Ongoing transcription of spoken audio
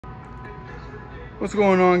What's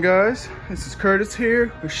going on, guys? This is Curtis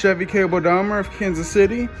here with Chevy Dahmer of Kansas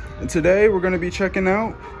City, and today we're going to be checking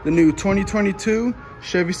out the new 2022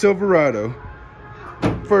 Chevy Silverado.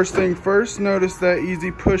 First thing first, notice that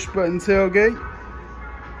easy push button tailgate.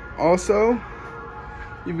 Also,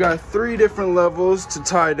 you've got 3 different levels to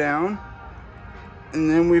tie down, and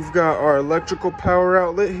then we've got our electrical power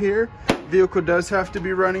outlet here. Vehicle does have to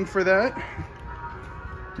be running for that.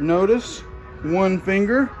 Notice 1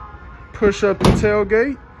 finger push up the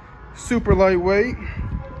tailgate, super lightweight.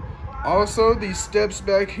 Also, these steps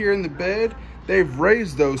back here in the bed, they've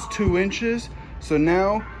raised those 2 inches, so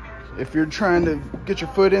now if you're trying to get your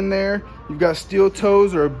foot in there, you've got steel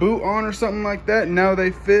toes or a boot on or something like that, now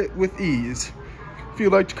they fit with ease. If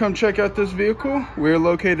you'd like to come check out this vehicle, we're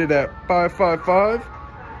located at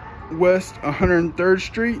 555 West 103rd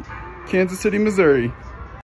Street, Kansas City, Missouri.